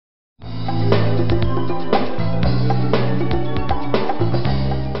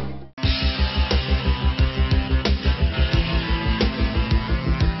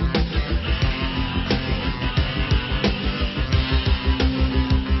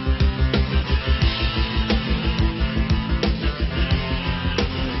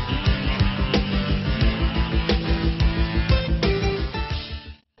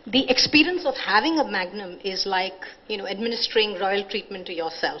The experience of having a Magnum is like, administering royal treatment to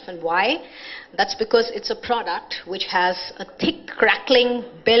yourself. And why? That's because it's a product which has a thick, crackling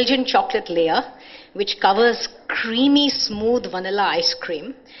Belgian chocolate layer, which covers creamy, smooth vanilla ice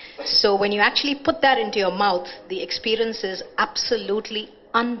cream. So when you actually put that into your mouth, the experience is absolutely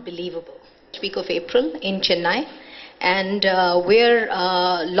unbelievable. Week of April in Chennai. And we're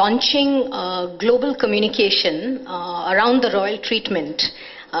launching global communication around the royal treatment,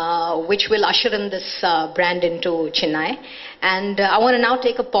 which will usher in this brand into Chennai. And I want to now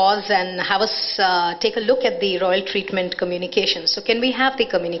take a pause and have us take a look at the royal treatment communication. So can we have the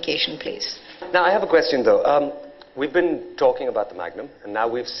communication, please? Now, I have a question, though. We've been talking about the Magnum, and now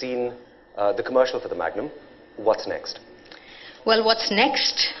we've seen the commercial for the Magnum. What's next? Well, what's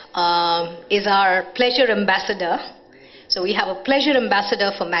next is our pleasure ambassador. So we have a pleasure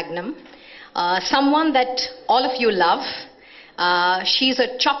ambassador for Magnum, someone that all of you love. She's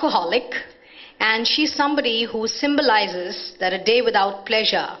a chocoholic, and she's somebody who symbolizes that a day without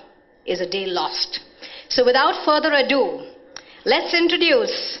pleasure is a day lost. So without further ado, let's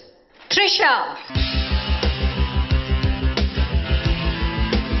introduce Trisha.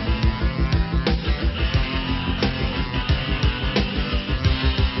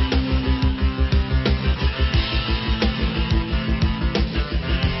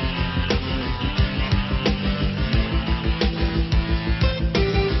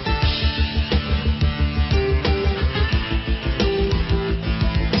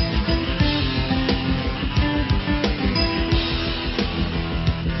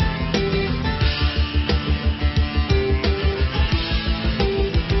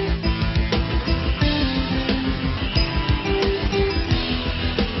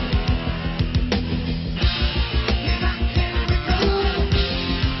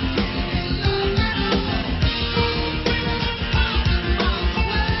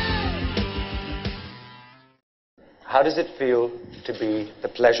 How does it feel to be the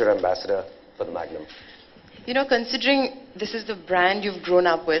pleasure ambassador for the Magnum? You know, considering this is the brand you've grown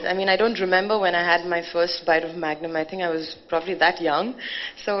up with, I mean, I don't remember when I had my first bite of Magnum. I think I was probably that young.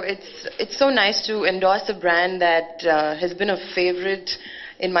 So it's so nice to endorse a brand that has been a favorite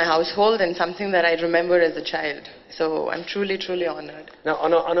in my household and something that I remember as a child. So I'm truly, truly honored. Now,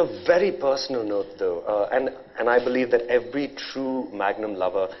 on a very personal note, though, and I believe that every true Magnum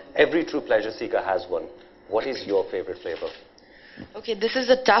lover, every true pleasure seeker has one. What is your favorite flavor? Okay, this is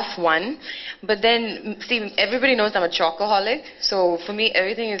a tough one, but then, see, everybody knows I'm a chocoholic, so for me,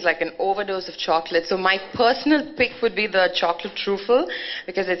 everything is like an overdose of chocolate. So my personal pick would be the chocolate truffle,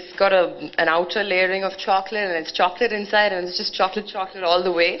 because it's got an outer layering of chocolate, and it's chocolate inside, and it's just chocolate all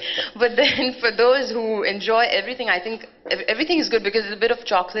the way. But then for those who enjoy everything, I think everything is good, because there's a bit of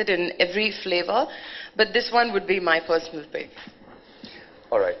chocolate in every flavor, but this one would be my personal pick.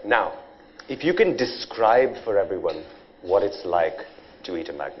 All right, now, if you can describe for everyone what it's like to eat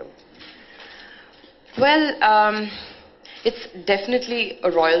a Magnum. Well, it's definitely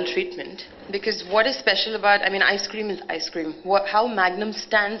a royal treatment, because what is special about, I mean, ice cream is ice cream. How Magnum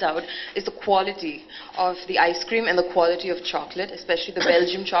stands out is the quality of the ice cream and the quality of chocolate, especially the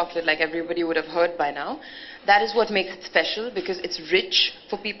Belgian chocolate, like everybody would have heard by now. That is what makes it special, because it's rich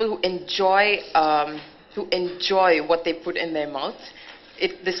for people who enjoy what they put in their mouths.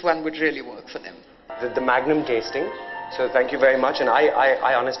 This one would really work for them. The Magnum tasting. So thank you very much, and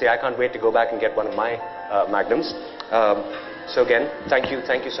I honestly, I can't wait to go back and get one of my Magnums. So again, thank you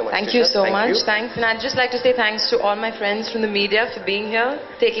so much. Thank you so much. Thanks, and I'd just like to say thanks to all my friends from the media for being here,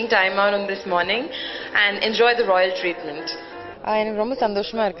 taking time out on this morning, and enjoy the royal treatment. எனக்கு ரொம்ப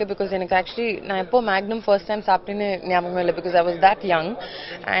சந்தோஷமா இருக்கு, because எனக்கு actually நான் எப்போ Magnum first time சாப்பிட்டேன்னு ஞாபகம் இல்லை, because I was that young,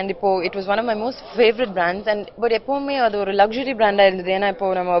 and இப்போ it was one of my most favorite brands, and but எப்பவுமே அது ஒரு luxury brand-ஆ இருந்தது, ஏன்னா இப்போ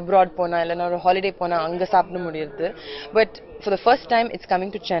நம்ம abroad போனா இல்லைன்னா ஒரு holiday போனா அங்க சாப்பிட முடியாது. But for the first time it's coming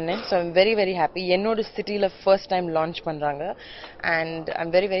to Chennai, so I'm very, very happy. என்னோட சிட்டில first time launch பண்றாங்க, and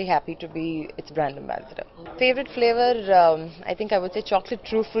I'm very, very happy to be its brand ambassador. Favorite flavor, I think I would say chocolate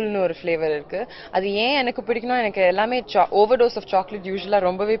truffle னு ஒரு flavor இருக்கு. அது ஏன் எனக்கு பிடிக்கும்னா, எனக்கு எல்லாமே overdose of chocolate usually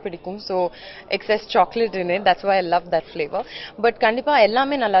ரொம்பவே பிடிக்கும், so excess chocolate in it, that's why I love that flavor. But கண்டிப்பா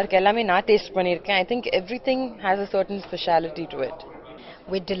எல்லாமே நல்லா இருக்கு, எல்லாமே நான் டேஸ்ட் பண்ணிருக்கேன். I think everything has a certain speciality to it.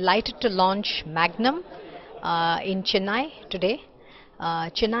 We're delighted to launch Magnum in Chennai today.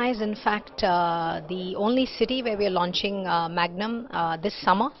 Chennai is in fact the only city where we are launching Magnum this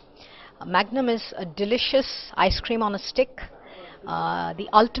summer. Magnum is a delicious ice cream on a stick, the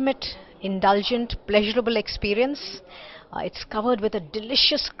ultimate indulgent, pleasurable experience. It's covered with a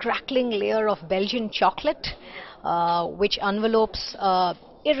delicious crackling layer of Belgian chocolate, which envelopes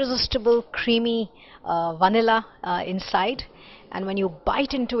irresistible creamy vanilla inside. And when you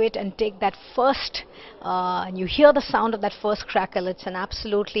bite into it and take that first, and you hear the sound of that first crackle, it's an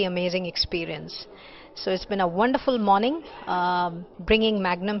absolutely amazing experience. So it's been a wonderful morning bringing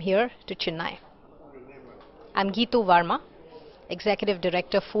Magnum here to Chennai. I'm Geetu Varma, Executive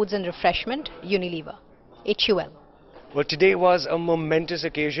Director, Foods and Refreshment, Unilever, HUL. Well, today was a momentous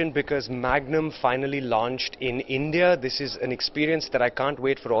occasion because Magnum finally launched in India. This is an experience that I can't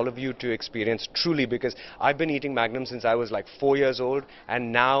wait for all of you to experience truly, because I've been eating Magnum since I was like 4 years old,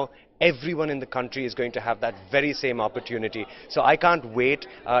 and now everyone in the country is going to have that very same opportunity. So I can't wait.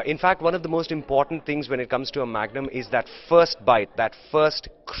 In fact, one of the most important things when it comes to a Magnum is that first bite, that first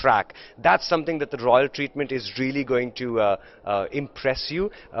crack. That's something that the royal treatment is really going to impress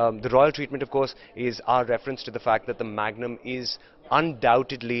you. The royal treatment, of course, is our reference to the fact that the Magnum is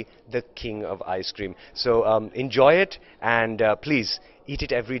undoubtedly the king of ice cream. So enjoy it, and please eat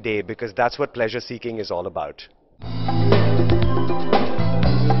it every day, because that's what pleasure seeking is all about.